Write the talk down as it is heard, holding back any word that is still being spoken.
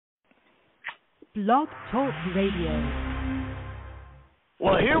Blog Talk Radio.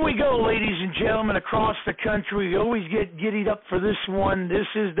 Well, here we go, ladies and gentlemen, across the country. We always get giddied up for this one. This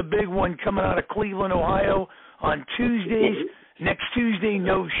is the big one coming out of Cleveland, Ohio on Tuesdays. Next Tuesday,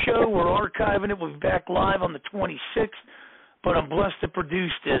 no show. We're archiving it. We'll be back live on the 26th, but I'm blessed to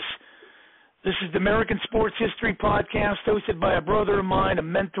produce this. This is the American Sports History Podcast, hosted by a brother of mine, a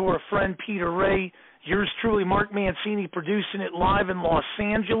mentor, a friend, Peter Ray. Yours truly, Mark Mancini, producing it live in Los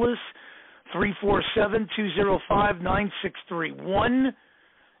Angeles, 347-205-9631.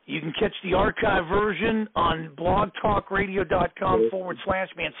 You can catch the archive version on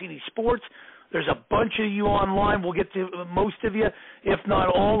blogtalkradio.com/Mancini Sports. There's a bunch of you online. We'll get to most of you, if not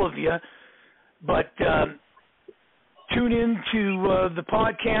all of you. But tune in to the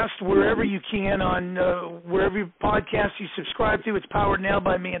podcast wherever you can, on wherever podcast you subscribe to. It's powered now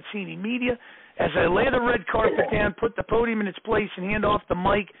by Mancini Media. As I lay the red carpet down, put the podium in its place, and hand off the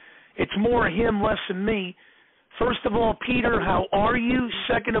mic, it's more him, less than me. First of all, Peter, how are you?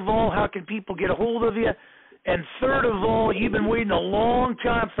 Second of all, how can people get a hold of you? And third of all, you've been waiting a long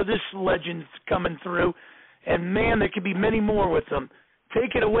time for this legend coming through, and, man, there could be many more with them.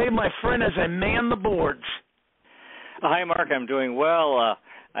 Take it away, my friend, as I man the boards. Hi, Mark. I'm doing well.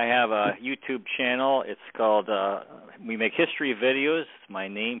 I have a YouTube channel. It's called We Make History Videos. It's my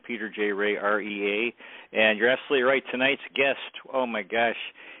name, Peter J. Ray, R-E-A. And you're absolutely right. Tonight's guest, oh, my gosh,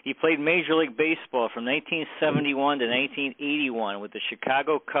 he played Major League Baseball from 1971 to 1981 with the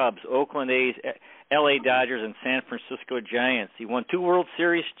Chicago Cubs, Oakland A's, L.A. Dodgers, and San Francisco Giants. He won 2 World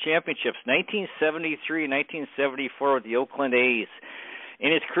Series championships, 1973 and 1974 with the Oakland A's.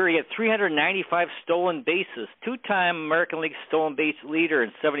 In his career, he had 395 stolen bases, 2-time American League stolen base leader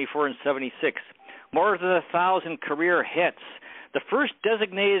in 74 and 76, more than 1,000 career hits. The first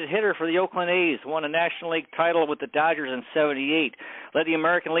designated hitter for the Oakland A's, won a National League title with the Dodgers in 78, led the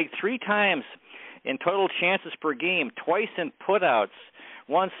American League 3 times in total chances per game, twice in putouts,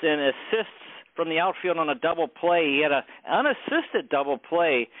 once in assists from the outfield on a double play. He had an unassisted double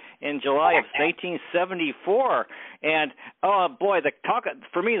play in July of 1974. And, oh, boy,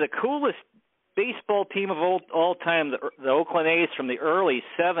 for me, the coolest baseball team of all time, the Oakland A's from the early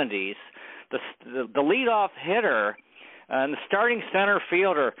 70s, the leadoff hitter and the starting center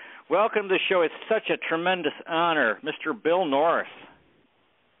fielder. Welcome to the show. It's such a tremendous honor, Mr. Bill North.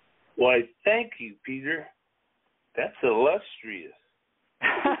 Why, thank you, Peter. That's illustrious.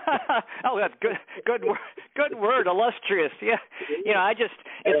 Oh, that's good word, illustrious. Yeah, you know,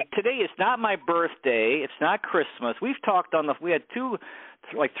 today is not my birthday. It's not Christmas. We had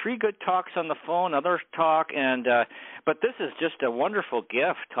 3 good talks on the phone, other talk, and but this is just a wonderful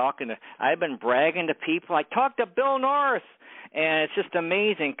gift. I've been bragging to people. I talked to Bill North, and it's just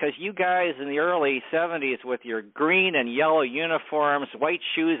amazing because you guys in the early 70s with your green and yellow uniforms, white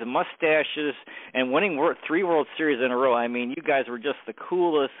shoes and mustaches, and winning 3 World Series in a row. I mean, you guys were just the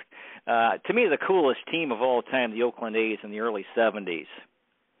coolest, to me, the coolest team of all time, the Oakland A's in the early 70s.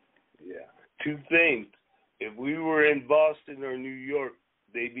 Yeah. 2 things. If we were in Boston or New York,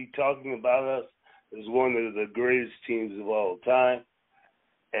 they'd be talking about us as one of the greatest teams of all time.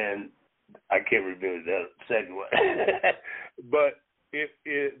 And I can't remember that second one. But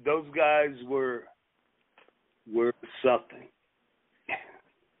those guys were something.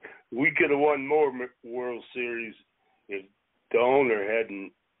 We could have won more World Series if the owner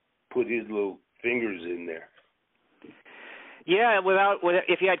hadn't put his little fingers in there. Yeah,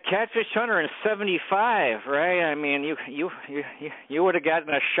 if you had Catfish Hunter in '75, right? I mean, you would have gotten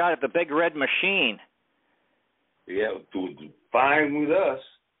a shot at the Big Red Machine. Yeah, fine with us.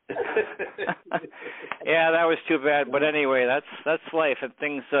 Yeah, that was too bad. But anyway, that's life and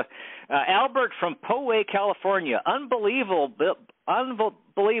things. Albert from Poway, California. Unbelievable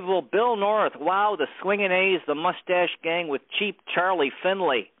Bill North. Wow, the swinging A's, the mustache gang with cheap Charlie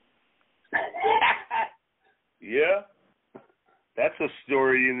Finley. Yeah. That's a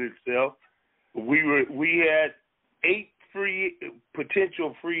story in itself. We had 8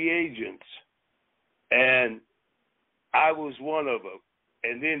 potential free agents, and I was one of them.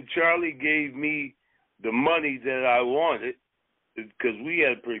 And then Charlie gave me the money that I wanted because we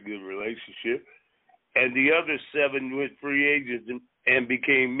had a pretty good relationship, and the other 7 went free agents and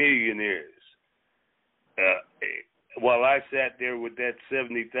became millionaires. While I sat there with that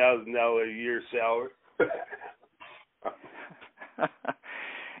 $70,000 a year salary.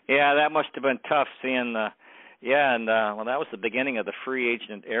 Yeah, that must have been tough seeing that was the beginning of the free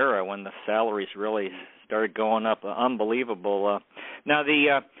agent era when the salaries really started going up. Unbelievable. Now,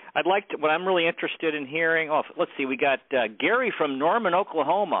 what I'm really interested in hearing. Let's see, we got Gary from Norman,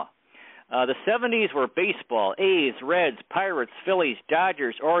 Oklahoma. The 70s were baseball: A's, Reds, Pirates, Phillies,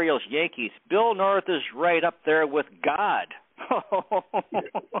 Dodgers, Orioles, Yankees. Bill North is right up there with God.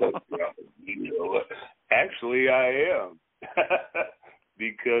 You know what? Actually, I am.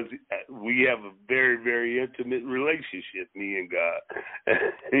 Because we have a very, very intimate relationship, me and God.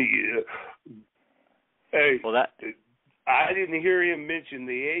 Yeah. Hey, Well, I didn't hear him mention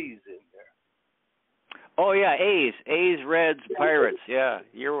the A's in there. Oh yeah, A's, Reds, Pirates. Yeah,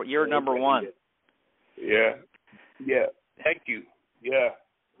 you're number one. Yeah. Thank you. Yeah,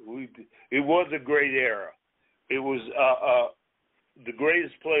 it was a great era. It was the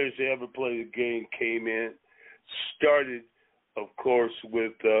greatest players to ever play the game came in. Started, of course,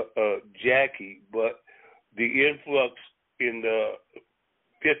 with Jackie, but the influx in the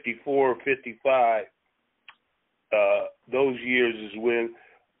 54, 55, those years is when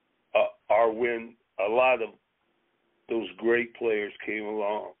when a lot of those great players came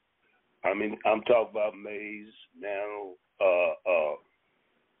along. I mean, I'm talking about Mays, Mantle,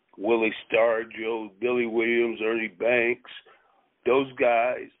 Willie Stargell, Billy Williams, Ernie Banks, those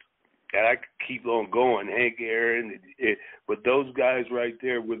guys. And I could keep on going, Hank Aaron, but those guys right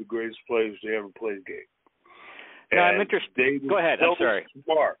there were the greatest players to ever play the game. Now, I'm interested. Go ahead. I'm sorry.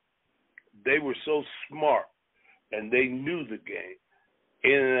 Smart. They were so smart, and they knew the game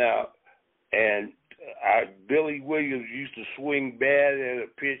in and out. And Billy Williams used to swing bad at a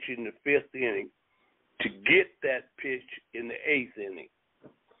pitch in the 5th inning to get that pitch in the 8th inning.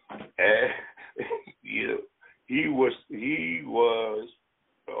 And he was.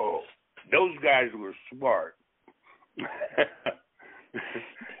 Oh, those guys were smart.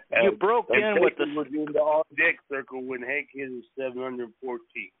 You broke in with the was in the on-deck circle when Hank hit his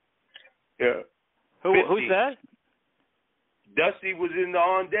 714. Yeah. Who's that? Dusty was in the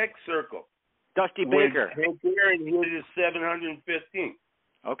on-deck circle. Dusty Baker. Hank Aaron hit his 715.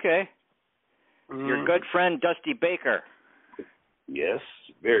 Okay. Mm-hmm. Your good friend Dusty Baker. Yes,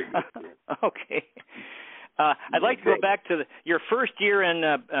 very good. Okay. I'd like to go back to your first year in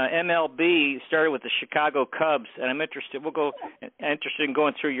MLB. Started with the Chicago Cubs, and I'm interested in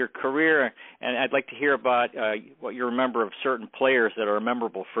going through your career, and I'd like to hear about what you remember of certain players that are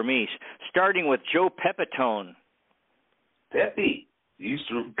memorable for me. Starting with Joe Pepitone. Pepe used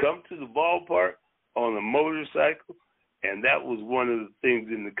to come to the ballpark on a motorcycle, and that was one of the things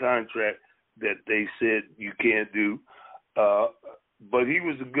in the contract that they said you can't do. But he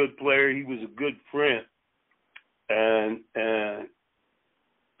was a good player. He was a good friend. And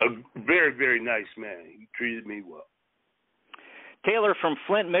a very, very nice man. He treated me well. Taylor from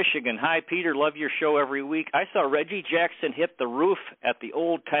Flint, Michigan. Hi, Peter. Love your show every week. I saw Reggie Jackson hit the roof at the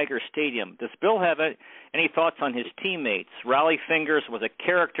old Tiger Stadium. Does Bill have any thoughts on his teammates? Raleigh Fingers was a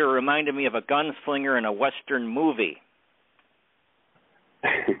character who reminded me of a gunslinger in a Western movie.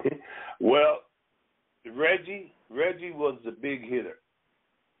 Well, Reggie was the big hitter.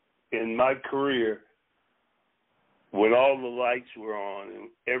 In my career, when all the lights were on and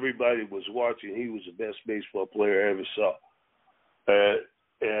everybody was watching, he was the best baseball player I ever saw.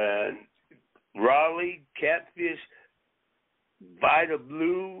 And Raleigh, Catfish, Vida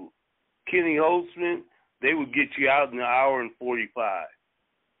Blue, Kenny Holtzman, they would get you out in an hour and 45.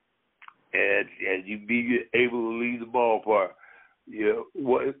 And you'd be able to leave the ballpark.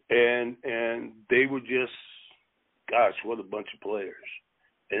 And they were just, gosh, what a bunch of players.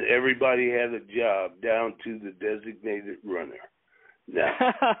 And everybody had a job down to the designated runner. Now,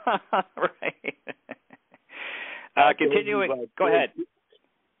 right. Continuing, go ahead.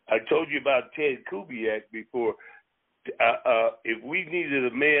 I told you about Ted Kubiak before. If we needed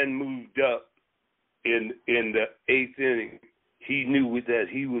a man moved up in the 8th inning, he knew that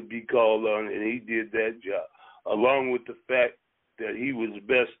he would be called on, and he did that job, along with the fact that he was the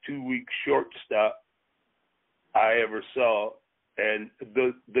best 2-week shortstop I ever saw. And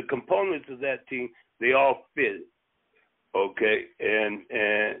the components of that team, they all fit, okay? And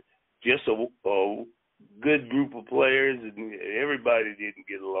just a good group of players, and everybody didn't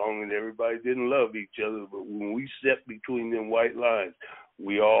get along, and everybody didn't love each other. But when we stepped between them white lines,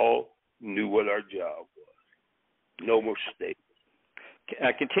 we all knew what our job was. No more mistakes.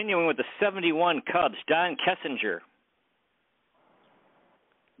 Continuing with the 71 Cubs, Don Kessinger.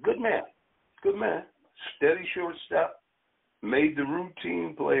 Good man. Steady shortstop. Made the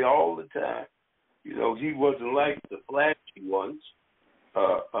routine play all the time. He wasn't like the flashy ones,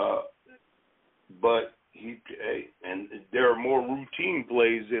 but and there are more routine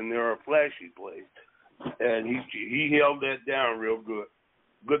plays than there are flashy plays, and he held that down real good.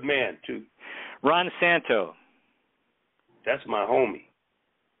 Good man too. Ron Santo. That's my homie.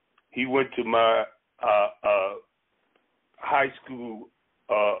 He went to my high school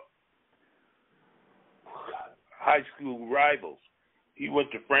high school rivals. He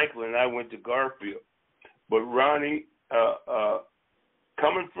went to Franklin, I went to Garfield. But Ronnie,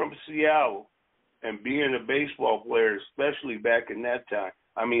 coming from Seattle and being a baseball player, especially back in that time,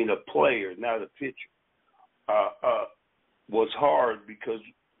 I mean a player, not a pitcher, was hard because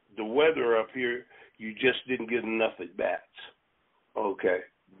the weather up here, you just didn't get enough at bats. Okay.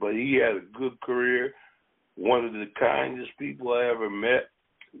 But he had a good career, one of the kindest people I ever met,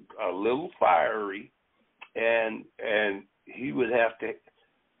 a little fiery, and he would have to,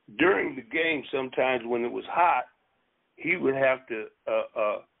 during the game sometimes when it was hot, he would have to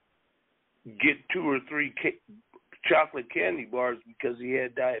get 2 or 3 chocolate candy bars because he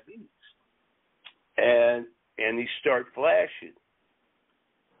had diabetes. And he started flashing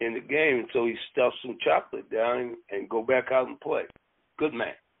in the game, and so he stuffed some chocolate down and go back out and play. Good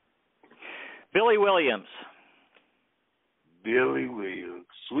man. Billy Williams. Billy Williams.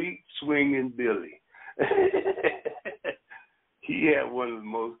 Sweet swinging Billy. He had one of the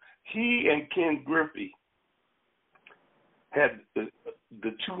most, he and Ken Griffey had the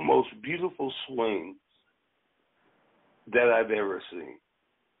 2 most beautiful swings that I've ever seen.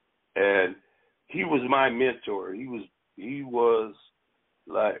 And he was my mentor. He was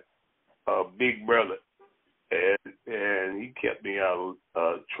like a big brother, and he kept me out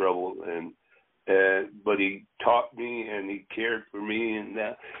of trouble, but he taught me and he cared for me, and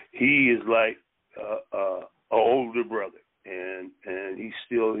now he is like an older brother, and he's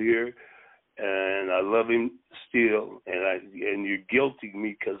still here, and I love him still, and you're guilting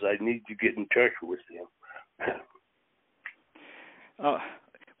me because I need to get in touch with him.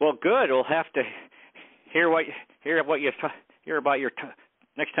 Well, good. We'll have to hear about your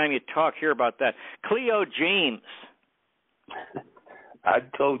next time you talk. Hear about that. Cleo James. I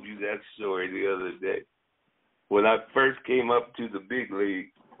told you that story the other day. When I first came up to the big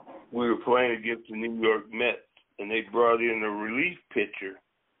league, we were playing against the New York Mets, and they brought in a relief pitcher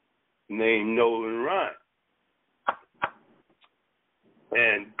named Nolan Ryan.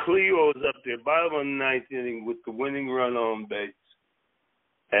 And Cleo was up there, bottom of the 9th inning with the winning run on base.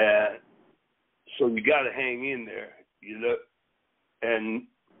 And so you got to hang in there, you know. And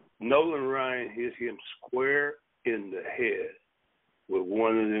Nolan Ryan hit him square in the head with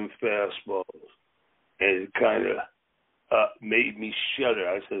one of them fastballs, and it kind of made me shudder.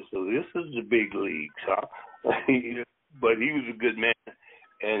 I said, so this is the big leagues, huh? But he was a good man,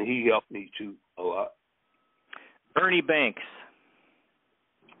 and he helped me, too, a lot. Ernie Banks.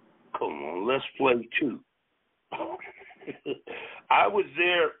 Come on, let's play, too. I was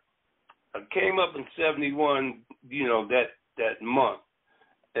there. I came up in 71, you know, that month,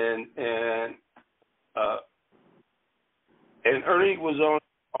 and Ernie was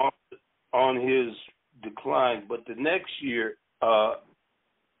on his decline, but the next year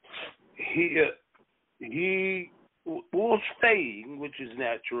he was fading, which is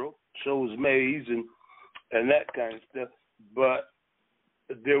natural. So was Mays and that kind of stuff. But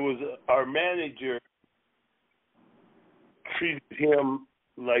there was our manager treated him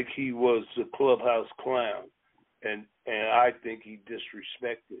like he was a clubhouse clown, and I think he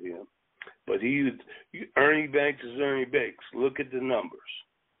disrespected him. But Ernie Banks is Ernie Banks. Look at the numbers.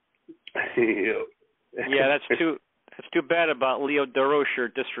 Yeah, that's too bad about Leo Durocher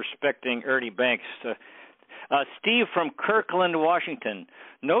disrespecting Ernie Banks. Steve from Kirkland, Washington.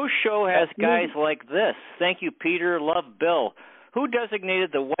 No show has guys like this. Thank you, Peter. Love Bill. Who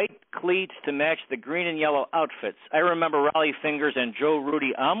designated the white cleats to match the green and yellow outfits? I remember Raleigh Fingers and Joe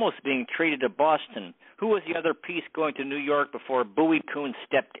Rudy almost being traded to Boston. Who was the other piece going to New York before Bowie Kuhn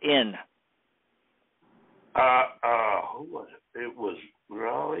stepped in? Who was it? It was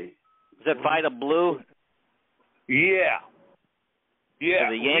Raleigh. Was that Vida Blue? Yeah. Yeah.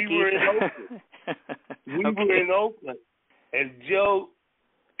 The Yankees? We were in Oakland. We were in Oakland, and Joe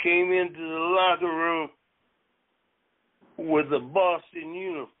came into the locker room with a Boston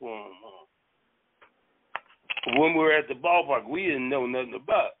uniform on. When we were at the ballpark, we didn't know nothing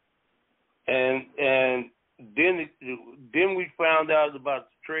about it. And then we found out about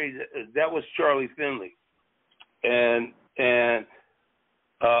the trade. That was Charlie Finley. And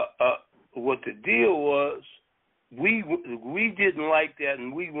what the deal was, we didn't like that,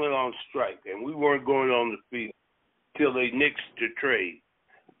 and we went on strike, and we weren't going on the field till they nixed the trade.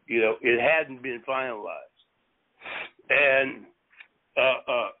 You know, it hadn't been finalized. And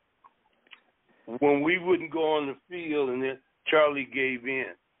when we wouldn't go on the field, and then Charlie gave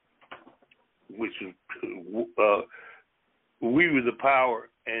in, which was we were the power,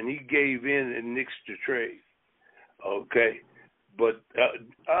 and he gave in and nixed the trade. Okay, but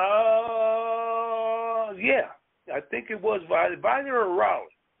yeah, I think it was Vida or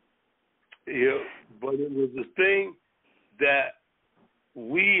Raleigh. but it was a thing that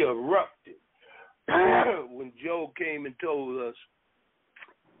we erupted when Joe came and told us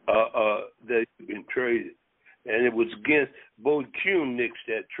that he'd been traded, and it was against Bowie Kuhn nixed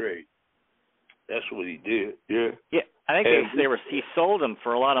that trade. That's what he did. Yeah. Yeah, I think he sold him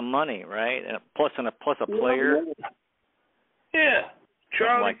for a lot of money, right? And plus a player. Yeah,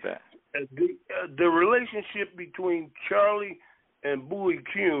 Charlie. Something like that. The relationship between Charlie and Bowie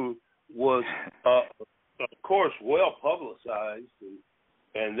Kuhn was, of course, well publicized,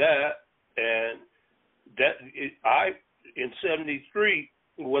 and in '73,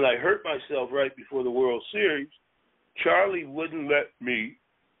 when I hurt myself right before the World Series, Charlie wouldn't let me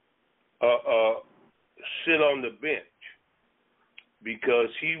sit on the bench because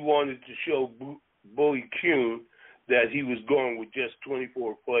he wanted to show Bowie Kuhn that he was going with just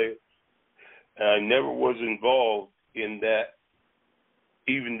 24 players. And I never was involved in that,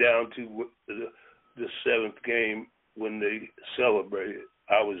 even down to the seventh game when they celebrated.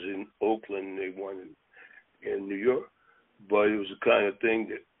 I was in Oakland and they won in New York. But it was the kind of thing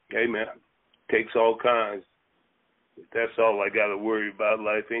that, hey, man, takes all kinds. If that's all I got to worry about,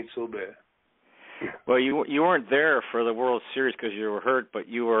 life ain't so bad. Well, you weren't there for the World Series because you were hurt, but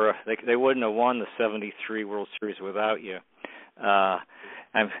you were. They wouldn't have won the '73 World Series without you.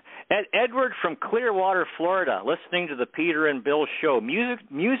 I'm Edward from Clearwater, Florida, listening to the Peter and Bill show.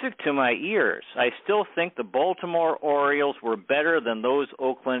 Music to my ears. I still think the Baltimore Orioles were better than those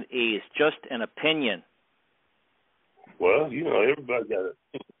Oakland A's. Just an opinion. Well, everybody got it.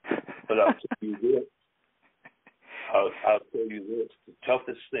 But I'll tell you this. I'll tell you this. The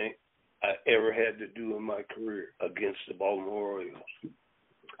toughest thing I ever had to do in my career against the Baltimore Orioles,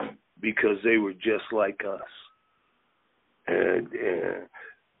 because they were just like us.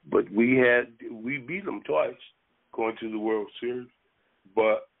 But we beat them twice going to the World Series.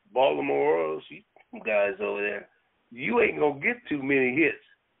 But Baltimore Orioles, you guys over there, you ain't gonna get too many hits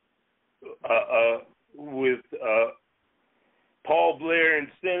with Paul Blair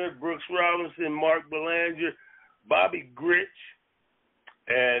in center, Brooks Robinson, Mark Belanger, Bobby Grich,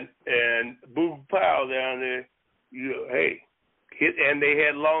 and Boog Powell down there. Hit, and they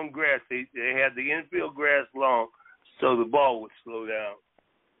had long grass. They had the infield grass long, so the ball would slow down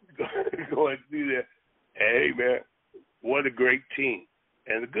going through there. Hey, man, what a great team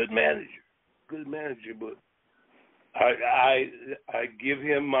and a good manager. But I give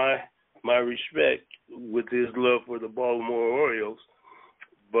him my respect with his love for the Baltimore Orioles.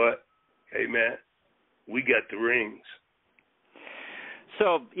 But hey, man, we got the rings.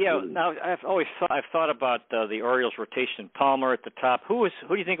 So now I've thought about the Orioles rotation. Palmer at the top. Who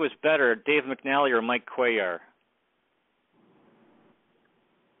do you think was better, Dave McNally or Mike Cuellar?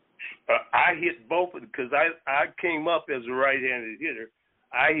 I hit both of them because I came up as a right-handed hitter.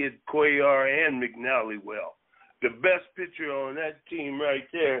 I hit Cuellar and McNally well. The best pitcher on that team right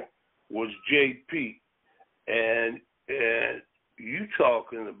there was J.P. And you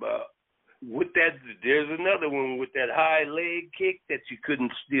talking about with that, there's another one with that high leg kick that you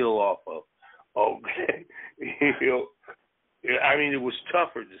couldn't steal off of. Okay. I mean, it was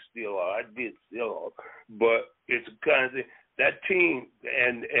tougher to steal off. I did steal off. But it's the kind of thing. That team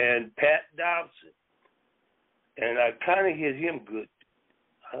and Pat Dobson, and I kind of hit him good.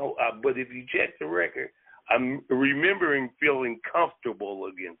 But if you check the record, I'm remembering feeling comfortable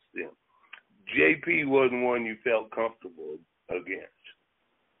against them. JP wasn't one you felt comfortable against.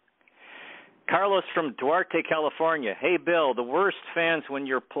 Carlos from Duarte, California. Hey, Bill, the worst fans when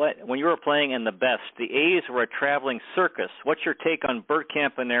you were playing and the best. The A's were a traveling circus. What's your take on Bert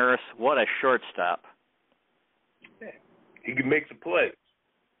Campaneris? What a shortstop. He can make the plays.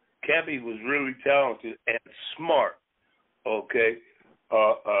 Cappy was really talented and smart. Okay,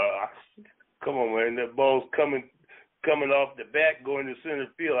 come on, man. That ball's coming off the bat, going to center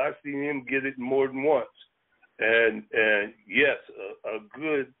field. I've seen him get it more than once. And yes, a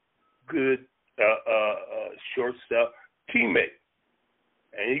good shortstop teammate,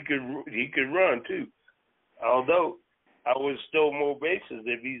 and he could run too. Although I would have stole more bases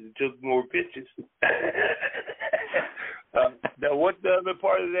if he took more pitches. Now, what's the other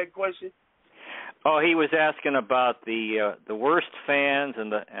part of that question? Oh, he was asking about the worst fans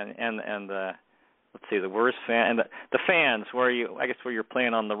and the let's see, the worst fan and the fans where you're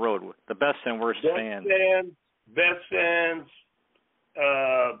playing on the road. The best and worst fans. Best fans,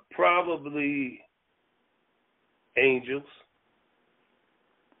 probably Angels.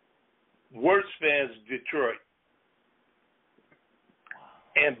 Worst fans, Detroit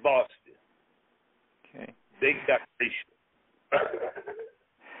and Boston. Okay. They got racial.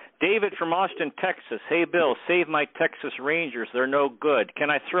 David from Austin, Texas. Hey, Bill, save my Texas Rangers. They're no good. Can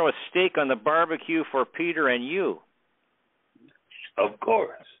I throw a steak on the barbecue for Peter and you? Of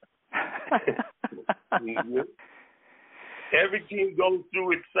course. Every team goes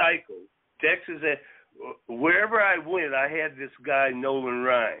through its cycle. Texas, wherever I went, I had this guy, Nolan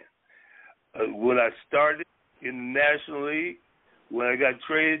Ryan. When I started in the National League, when I got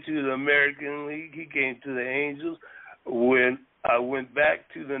traded to the American League, he came to the Angels. When I went back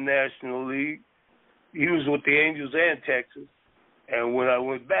to the National League, he was with the Angels and Texas. And when I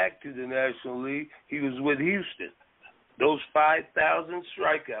went back to the National League, he was with Houston. Those 5,000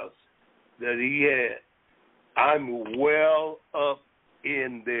 strikeouts that he had, I'm well up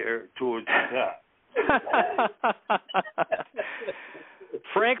in there towards the top.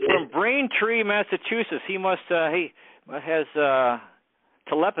 Frank from Braintree, Massachusetts. He has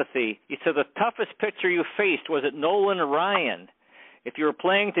telepathy. He said the toughest pitcher you faced was at Nolan Ryan. If you were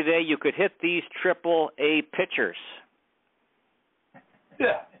playing today, you could hit these Triple-A pitchers.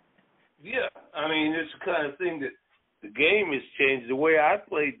 Yeah. I mean, it's the kind of thing that the game has changed. The way I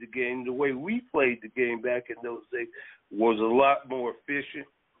played the game, the way we played the game back in those days was a lot more efficient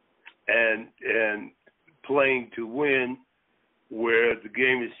and playing to win, where the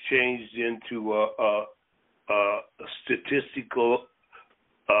game has changed into a statistical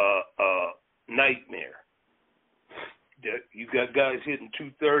nightmare. You got guys hitting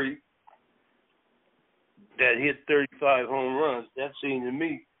 230 that hit 35 home runs. That seemed to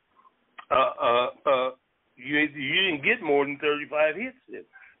me you didn't get more than 35 hits then.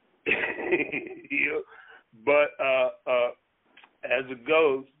 But as it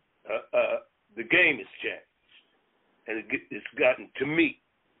goes, the game has changed, and it's gotten, to me,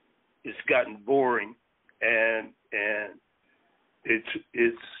 it's gotten boring, and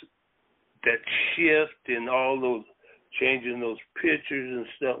it's that shift and all those changing those pitchers and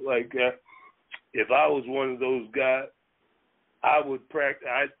stuff like that. If I was one of those guys, I would practice.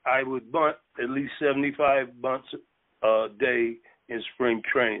 I would bunt at least 75 bunts a day in spring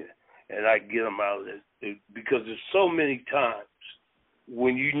training, and I get them out of it, because there's so many times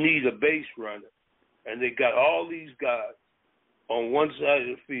when you need a base runner, and they got all these guys on one side of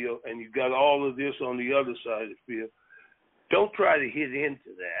the field, and you got all of this on the other side of the field. Don't try to hit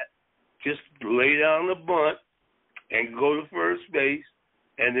into that. Just lay down the bunt and go to first base.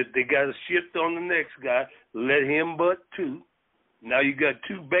 And if they got a shift on the next guy, let him butt two. Now you got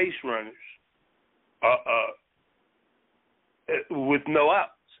two base runners with no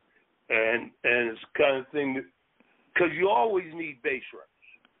outs. And it's the kind of thing that, because you always need base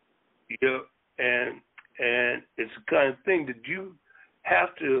runners, and it's the kind of thing that you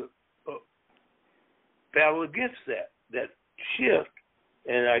have to battle against that shift.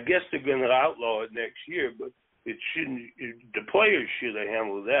 And I guess they're going to outlaw it next year, but it shouldn't. The players should have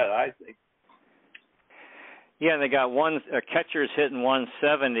handled that, I think. Yeah, and they got catchers hitting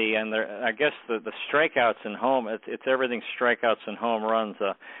 170, and I guess the strikeouts and home, it's everything strikeouts and home runs.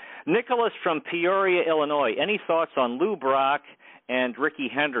 Nicholas from Peoria, Illinois. Any thoughts on Lou Brock and Rickey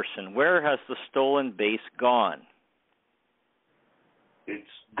Henderson? Where has the stolen base gone? It's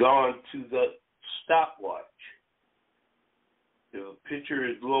gone to the stopwatch. If a pitcher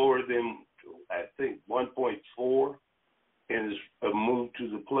is lower than, I think, 1.4 and is moved to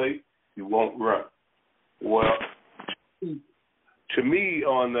the plate, he won't run. Well, to me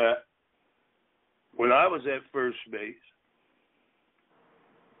on that, when I was at first base,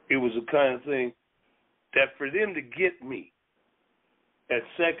 it was the kind of thing that for them to get me at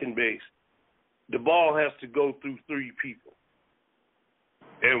second base, the ball has to go through three people.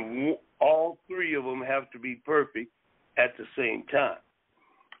 And all three of them have to be perfect at the same time.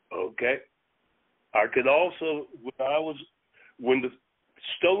 Okay? I could also, when the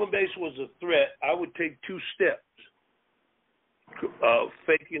stolen base was a threat, I would take two steps.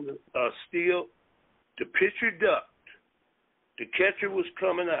 Faking a steal, the pitcher ducked. The catcher was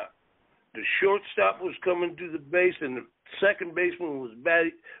coming out. The shortstop was coming to the base, and the second baseman was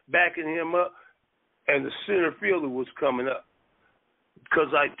backing him up, and the center fielder was coming up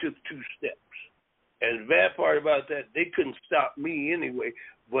because I took two steps. And the bad part about that, they couldn't stop me anyway,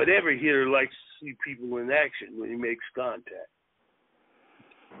 but every hitter likes to see people in action when he makes contact,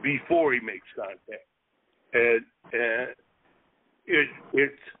 before he makes contact. And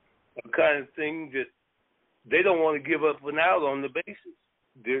it's a kind of thing that they don't want to give up an out on the bases.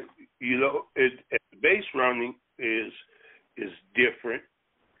 Base running is different.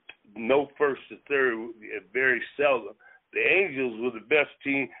 No first to third, very seldom. The Angels were the best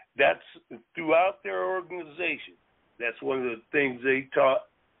team. That's throughout their organization. That's one of the things they taught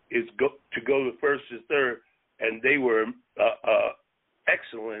is to go to first to third, and they were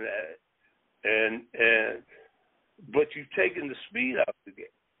excellent at it, and but you've taken the speed out of the game.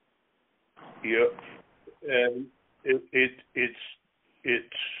 Yeah, and it's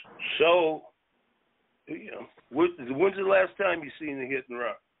so. When's the last time you seen a hit and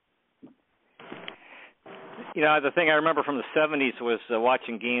run? The thing I remember from the 70s was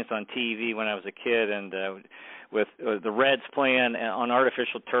watching games on TV when I was a kid, and with the Reds playing on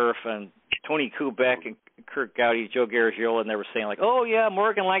artificial turf, and Tony Kubek and Kirk Gowdy, Joe Garagiola, and they were saying like, "Oh yeah,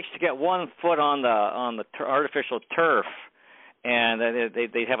 Morgan likes to get 1 foot on the artificial turf," and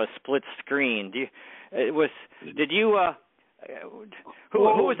they have a split screen. Who was it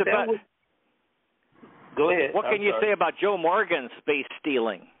about? Go ahead. What can you say about Joe Morgan's base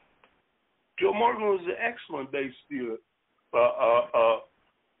stealing? Joe Morgan was an excellent base stealer,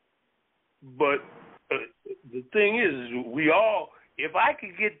 but the thing is, if I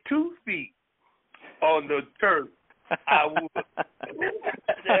could get 2 feet on the turf, I would.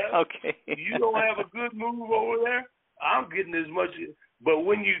 Okay. You don't have a good move over there, I'm getting as much. But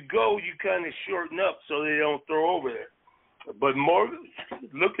when you go, you kind of shorten up so they don't throw over there. But Morgan,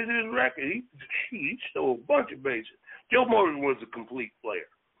 look at his record. He stole a bunch of bases. Joe Morgan was a complete player.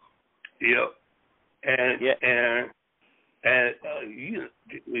 Yep. And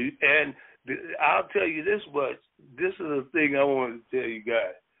I'll tell you this much. This is the thing I wanted to tell you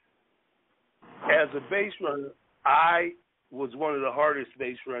guys. As a base runner, I was one of the hardest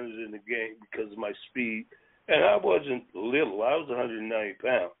base runners in the game because of my speed, and I wasn't little. I was 190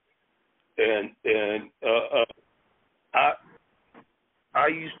 pounds, and I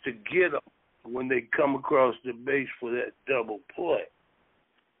used to get them when they come across the base for that double play.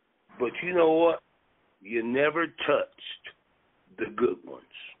 But you know what? You never touched the good ones.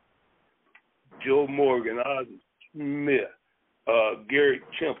 Joe Morgan, Ozzie Smith, Gary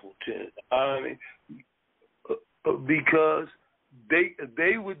Templeton. I mean, because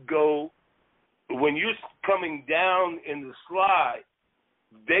they would go, when you're coming down in the slide,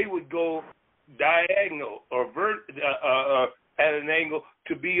 they would go diagonal or at an angle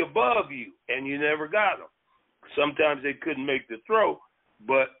to be above you, and you never got them. Sometimes they couldn't make the throw,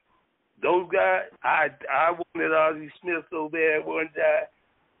 but those guys, I wanted Ozzie Smith so bad one time.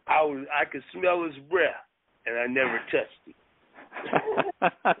 I could smell his breath, and I never touched him.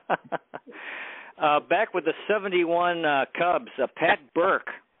 Back with the 71 Cubs, Pat Burke.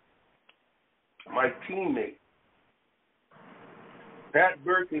 My teammate. Pat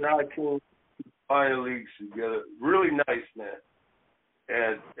Burke and I came to minor leagues together. Really nice man.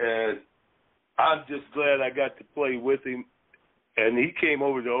 And I'm just glad I got to play with him. And he came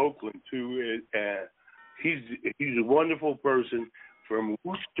over to Oakland too, and he's a wonderful person from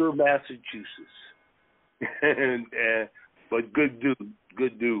Worcester, Massachusetts. But good dude.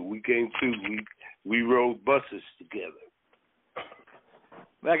 We came through. We rode buses together.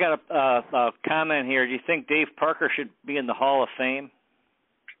 I got a comment here. Do you think Dave Parker should be in the Hall of Fame?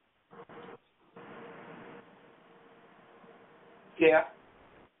 Yeah.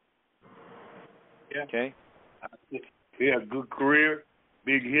 Okay. He had a good career,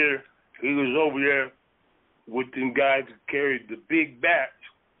 big hitter. He was over there with them guys that carried the big bats.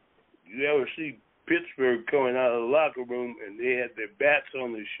 You ever see Pittsburgh coming out of the locker room and they had their bats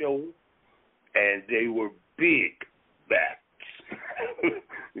on their shoulder, and they were big bats.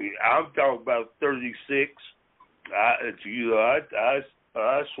 I'm talking about 36. I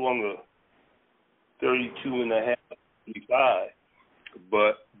swung a 32 and a half, 35,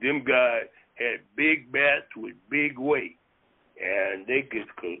 but them guys had big bats with big weight, and they could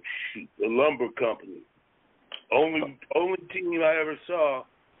shoot. The lumber company. Only team I ever saw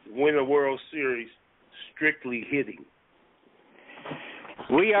win a World Series strictly hitting.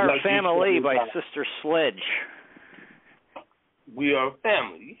 We Are Family by Sister Sledge. We Are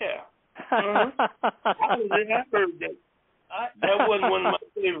Family, yeah. I heard that. That wasn't one of my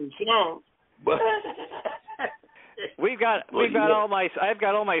favorite songs, but I've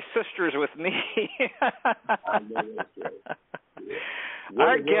got all my sisters with me.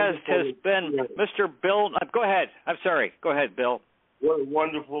 Our guest has been Mr. Bill. Go ahead. I'm sorry. Go ahead, Bill. What a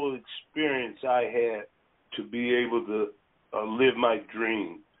wonderful experience I had to be able to live my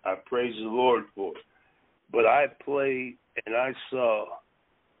dream. I praise the Lord for it. But I played and I saw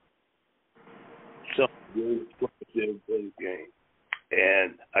some good players play the game.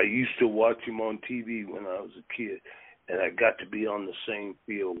 And I used to watch him on TV when I was a kid, and I got to be on the same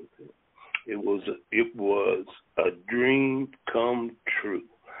field with him. It was a dream come true.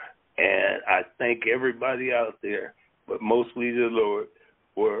 And I thank everybody out there, but mostly the Lord,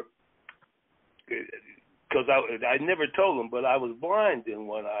 because I never told them, but I was blind in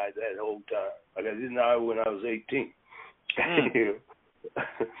one eye that whole time. Like I didn't know when I was 18.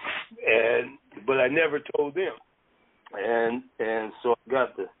 but I never told them. And so I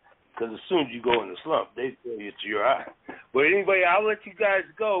got because as soon as you go in the slump, they tell you it's your eye. But anyway, I'll let you guys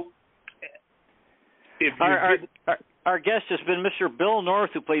go. If our guest has been Mr. Bill North,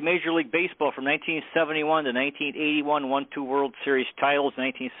 who played Major League Baseball from 1971 to 1981, won 2 World Series titles in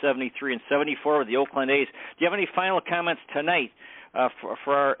 1973 and 74 with the Oakland A's. Do you have any final comments tonight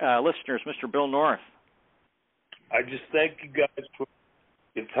for our listeners, Mr. Bill North? I just thank you guys for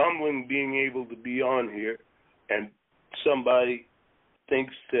it's humbling being able to be on here, and somebody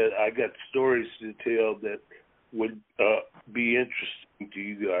thinks that I got stories to tell that would be interesting to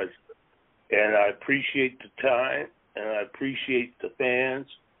you guys. And I appreciate the time, and I appreciate the fans.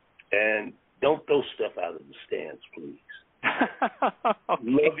 And don't throw stuff out of the stands, please. Okay.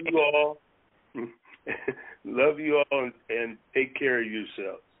 Love you all. Love you all, and take care of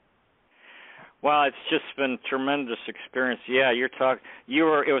yourselves. Well, it's just been a tremendous experience. Yeah, it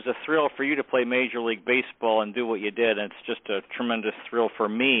was a thrill for you to play Major League Baseball and do what you did, and it's just a tremendous thrill for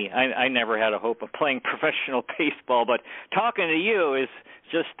me. I never had a hope of playing professional baseball, but talking to you is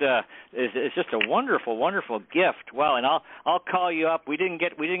just a wonderful, wonderful gift. Wow, and I'll call you up. We didn't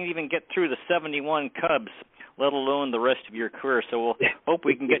even get through the 71 Cubs, let alone the rest of your career. So we'll hope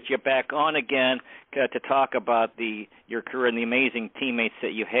we can get you back on again to talk about your career and the amazing teammates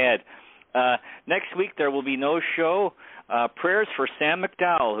that you had. Next week there will be no show. Prayers for Sam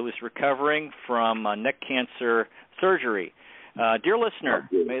McDowell, who is recovering from neck cancer surgery. Dear listener,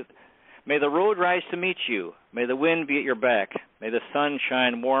 may the road rise to meet you. May the wind be at your back. May the sun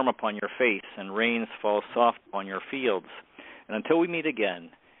shine warm upon your face and rains fall soft on your fields. And until we meet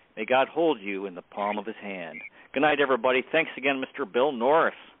again, may God hold you in the palm of his hand. Good night, everybody. Thanks again, Mr. Bill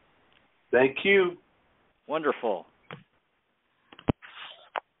North. Thank you. Wonderful.